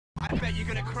I bet you're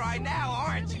gonna cry now,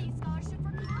 aren't you? Scholarship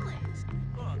for college.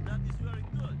 Oh, that is very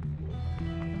good.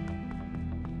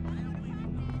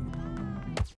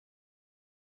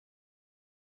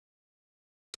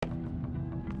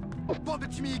 Bump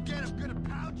it to me again, I'm gonna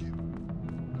pound you.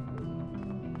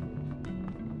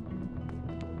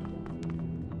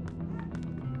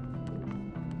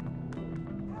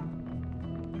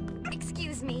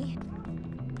 Excuse me.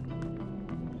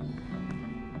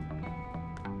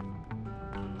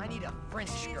 I need a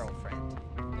French girlfriend.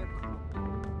 They're cool.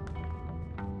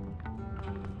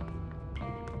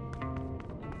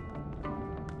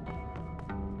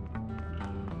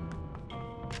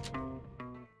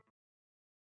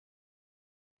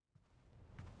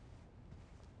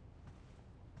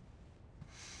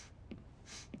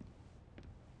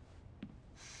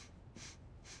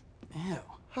 Ew.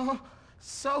 Oh,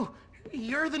 so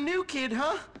you're the new kid,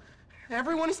 huh?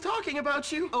 Everyone is talking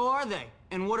about you. Oh, are they?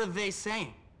 And what are they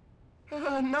saying?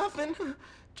 Nothing.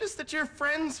 Just that you're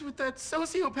friends with that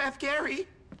sociopath Gary.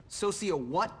 Socio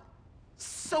what?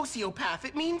 Sociopath.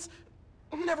 It means...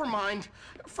 Never mind.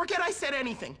 Forget I said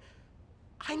anything.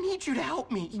 I need you to help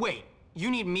me. Wait,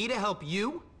 you need me to help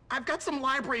you? I've got some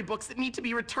library books that need to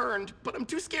be returned, but I'm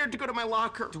too scared to go to my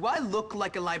locker. Do I look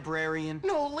like a librarian?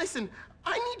 No, listen.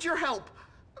 I need your help.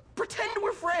 Pretend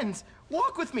we're friends.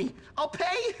 Walk with me. I'll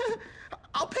pay...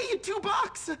 I'll pay you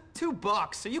 $2.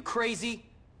 $2? Are you crazy?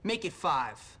 Make it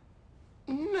 5.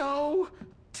 No.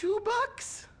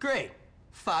 $2? Great.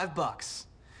 $5.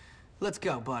 Let's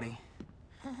go, buddy.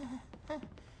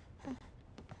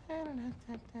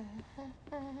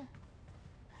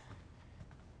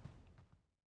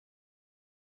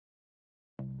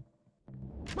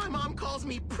 My mom calls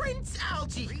me Prince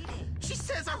Algie. She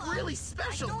says I'm really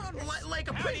special, like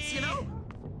a prince, you know?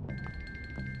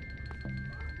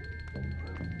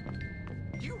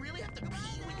 Do you really have to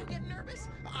pee when you get nervous?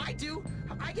 I do.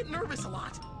 I get nervous a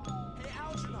lot. Hey,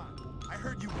 Algernon, I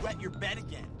heard you wet your bed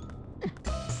again.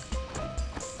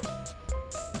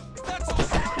 That's all.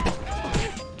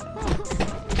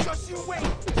 Just you wait.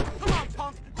 Come on,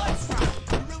 punk. Let's ride.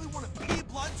 You really want to pee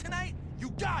blood tonight?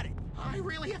 You got it. I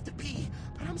really have to pee,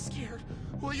 but I'm scared.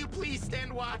 Will you please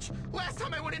stand watch? Last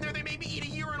time I went in there, they made me eat a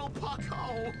urinal puck.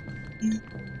 Oh.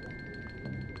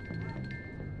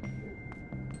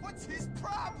 What's his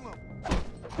problem?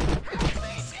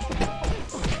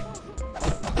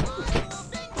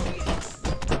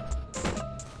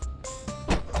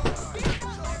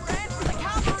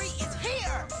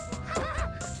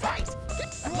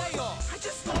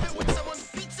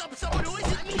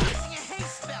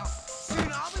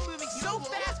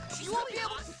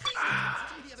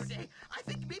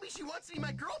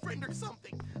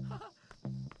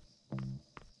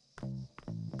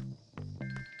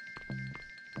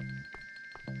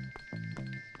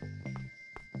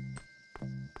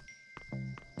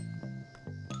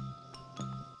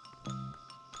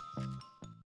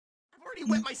 I've already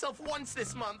wet myself once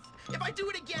this month. If I do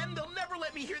it again, they'll never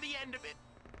let me hear the end of it.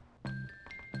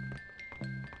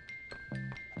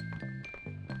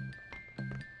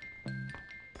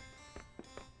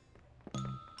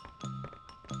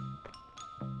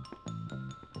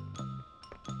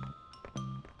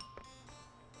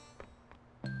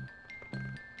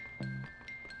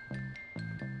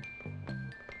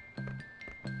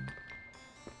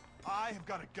 I have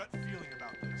got a gut feeling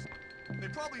about this. They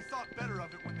probably thought better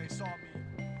of it when they saw me.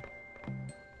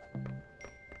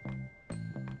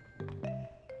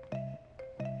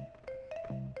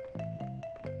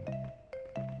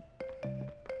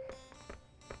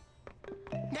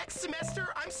 Next semester,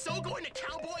 I'm so going to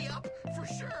cowboy up, for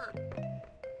sure.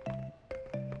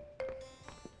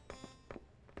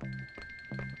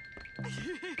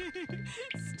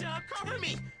 Stop. Cover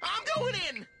me! I'm going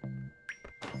in!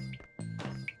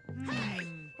 Hey!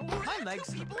 My legs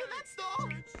Two people in that stall?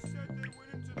 She said they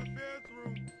went into the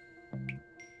bathroom.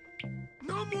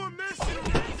 No more messing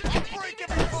around! I'll break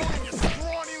every bone in your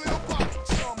scrawny little pocket,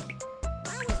 chum! I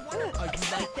always wondered... Oh, you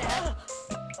like that?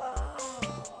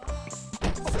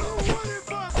 So what if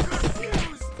I'm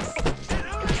confused? And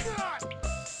I'm not?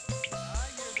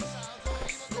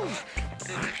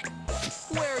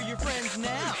 Where are your friends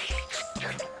now?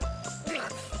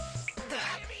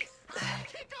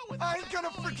 I ain't gonna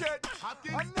forget! I'll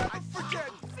never forget!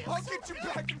 I'll get you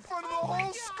back in front of the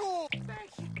whole school!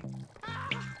 Thank you.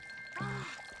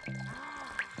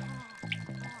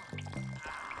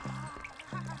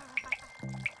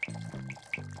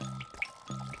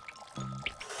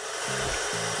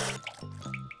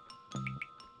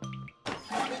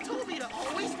 Mommy told me to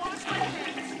always wash my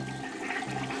hands.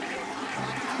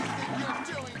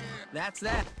 That's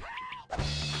that.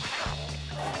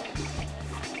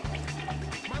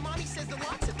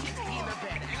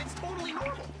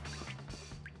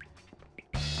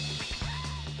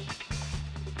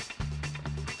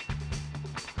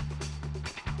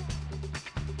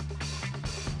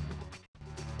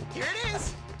 Here it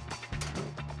is.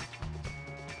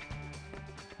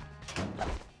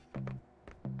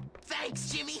 Thanks,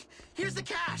 Jimmy. Here's the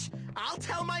cash. I'll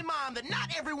tell my mom that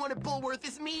not everyone at Bullworth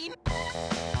is mean.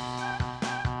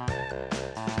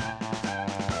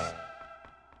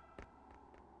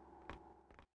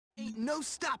 Ain't no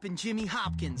stopping Jimmy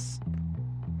Hopkins.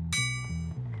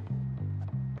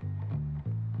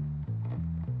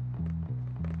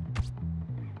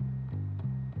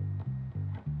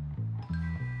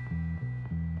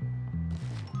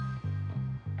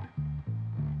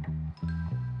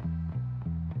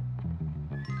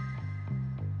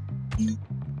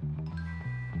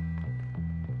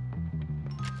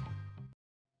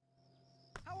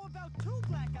 How about two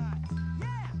black eyes?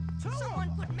 Yeah, two.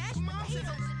 Someone put mashed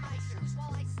potatoes in my shoes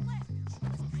while I slept. It was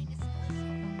kind of delicious.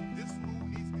 This fool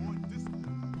needs more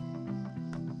discipline.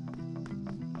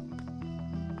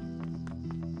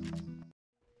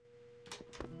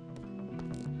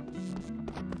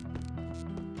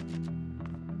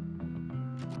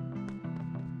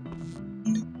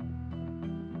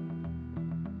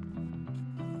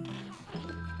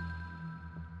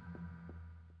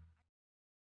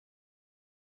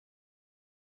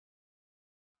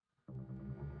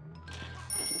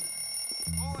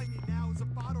 All I need now is a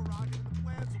bottle rocket and the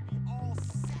plans will be all set.